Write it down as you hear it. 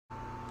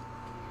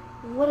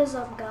What is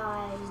up,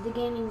 guys? The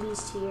Gaming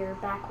Beast here,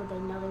 back with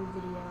another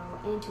video,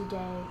 and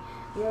today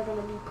we are going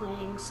to be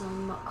playing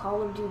some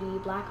Call of Duty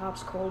Black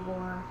Ops Cold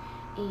War,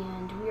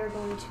 and we are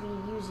going to be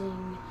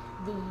using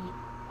the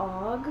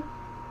AUG,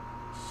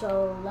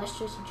 so let's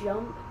just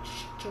jump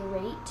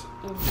straight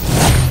in.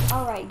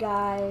 Alright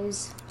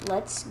guys,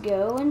 let's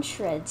go and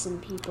shred some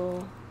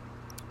people.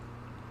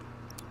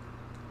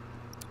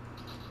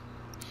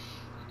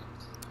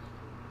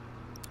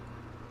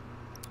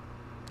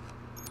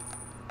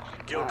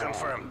 Kill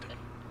confirmed.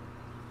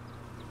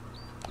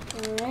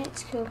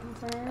 Alright, kill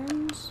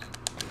confirmed.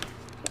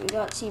 Okay, we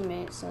got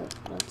teammates, so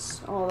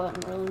that's all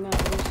that really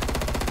matters.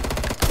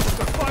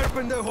 Fire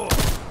pendejo!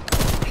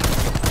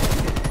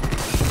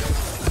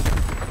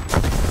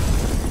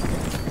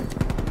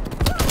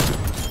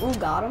 Ooh,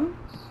 got him.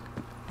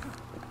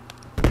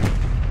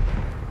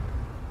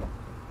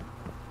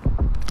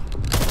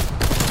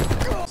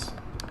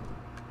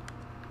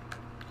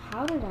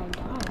 How did I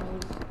die?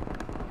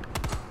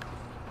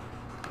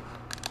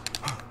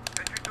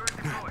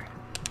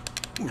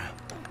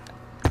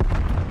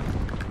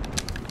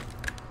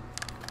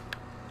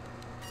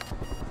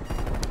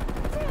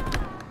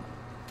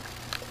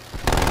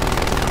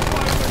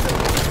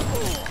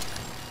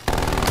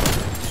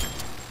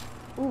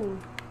 Ooh,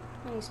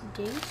 nice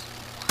digs.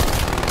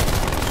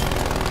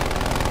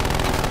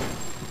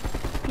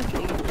 PK,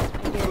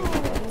 I dare you,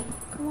 buddy.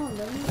 Come on,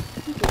 buddy.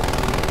 PK.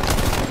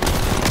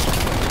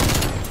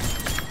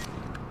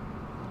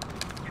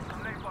 Get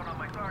some napalm on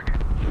my target.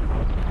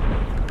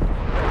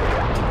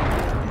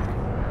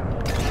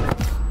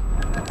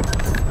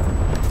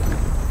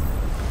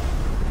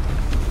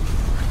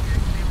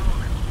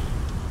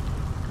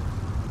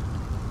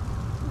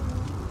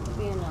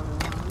 Be another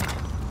one.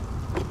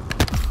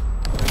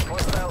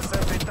 Hostile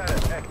sentry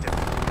turret active.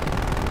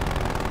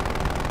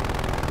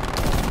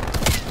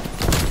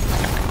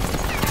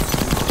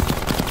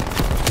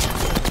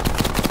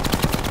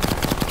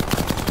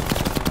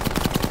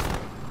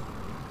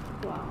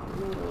 Wow,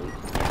 really.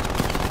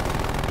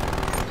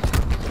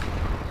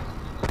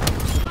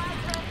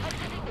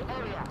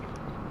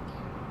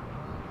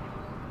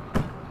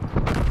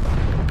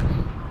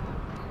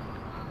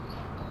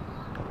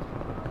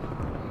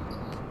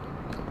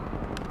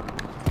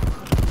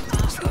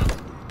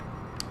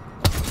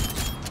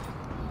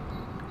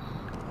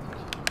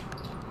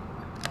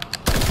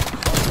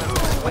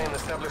 Plane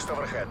established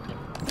overhead.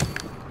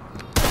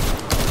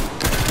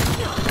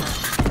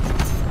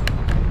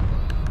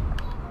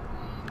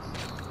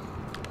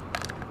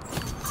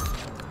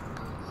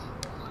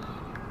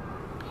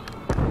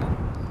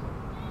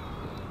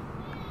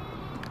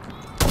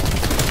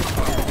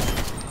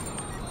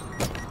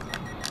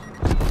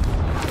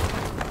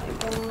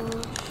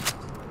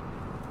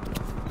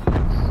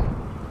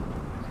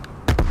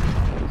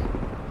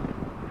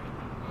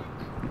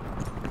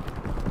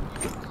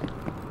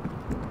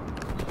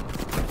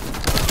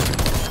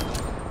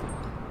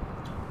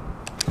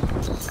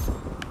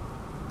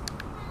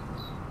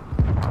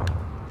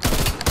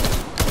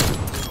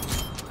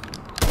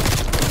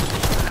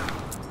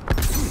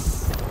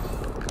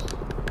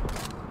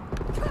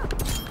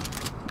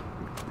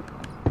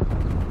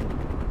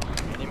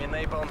 Enemy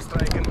napalm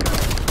strike incoming.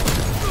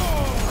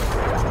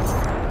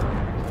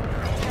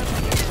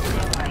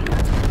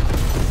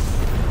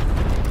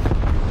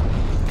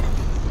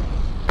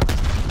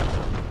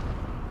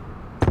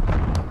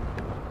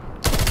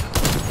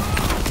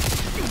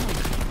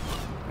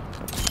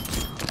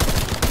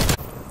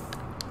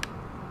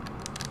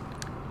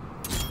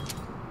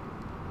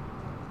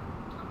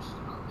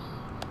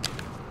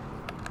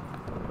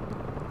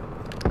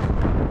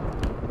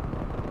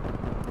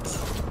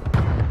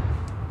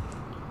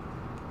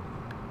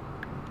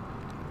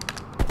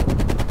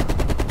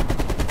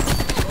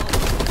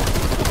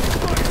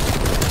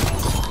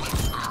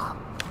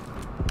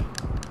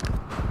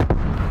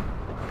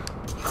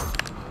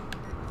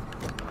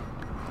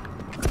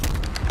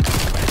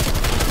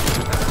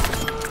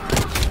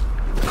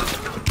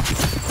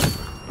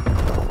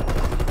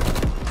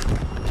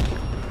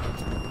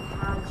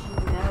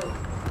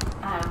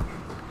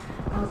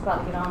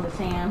 About to get on the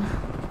fan.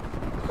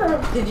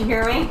 Did you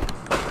hear me?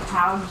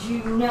 How'd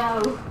you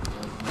know?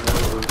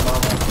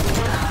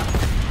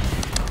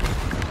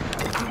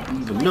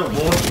 No,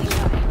 boy.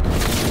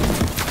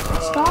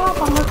 Stop,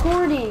 I'm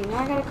recording.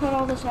 I gotta cut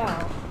all this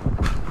out.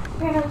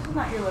 Yeah, no, this is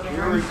not your living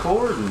You're room.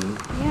 recording.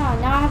 Yeah,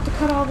 now I have to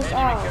cut all this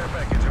Enemy out. care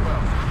package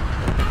above.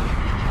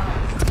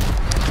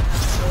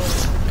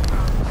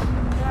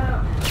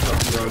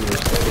 You're on your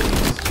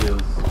settings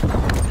skills.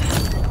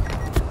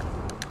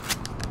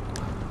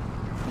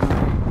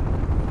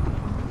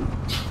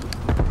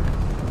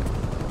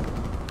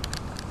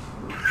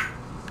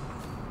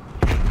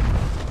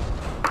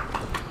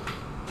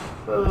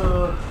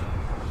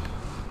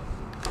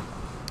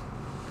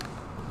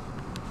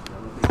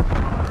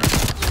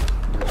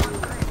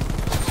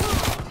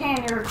 Pam,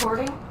 you're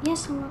recording?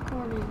 Yes, I'm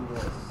recording.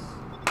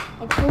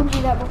 I told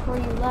you that before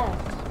you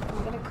left.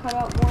 I'm gonna cut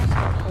out more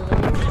stuff for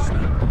later.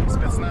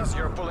 Spetsnaz,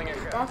 you're pulling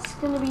ahead. That's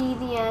gonna be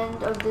the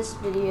end of this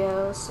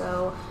video,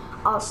 so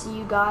I'll see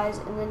you guys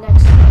in the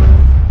next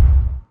one.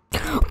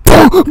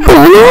 No, no, no,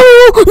 no,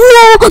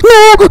 no,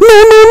 no,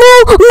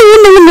 no, no,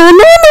 no, no,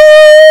 no.